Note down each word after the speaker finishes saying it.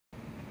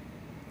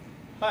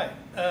Hi,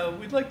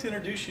 we'd like to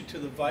introduce you to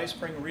the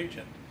Vispring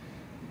Regent.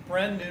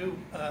 Brand new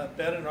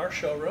bed in our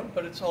showroom,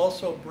 but it's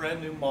also a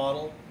brand new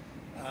model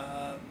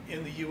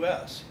in the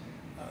US.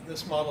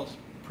 This model has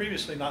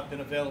previously not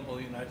been available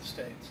in the United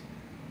States.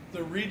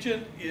 The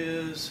Regent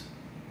is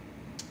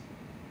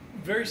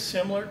very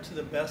similar to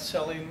the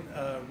best-selling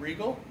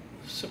Regal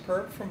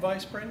Superb from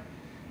Vispring,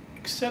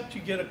 except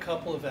you get a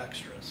couple of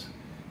extras.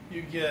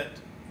 You get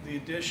the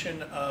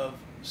addition of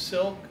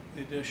silk,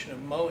 the addition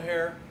of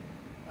mohair,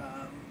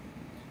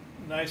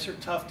 nicer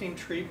tufting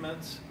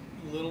treatments,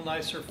 a little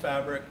nicer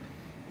fabric.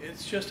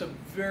 It's just a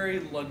very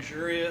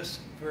luxurious,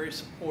 very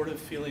supportive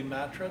feeling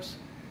mattress.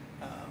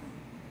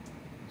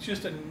 It's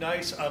just a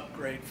nice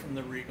upgrade from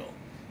the Regal.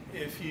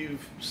 If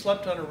you've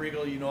slept on a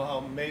Regal, you know how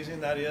amazing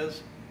that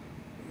is.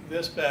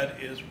 This bed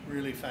is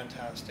really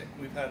fantastic.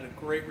 We've had a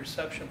great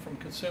reception from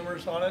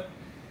consumers on it,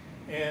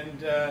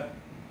 and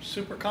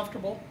super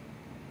comfortable.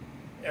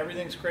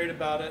 Everything's great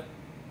about it.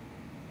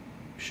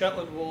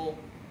 Shetland wool,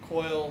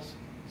 coils,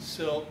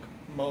 silk,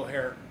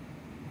 mohair,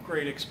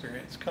 great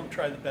experience. Come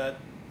try the bed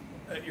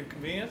at your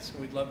convenience,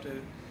 and we'd love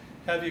to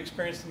have you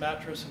experience the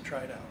mattress and try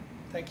it out.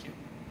 Thank you.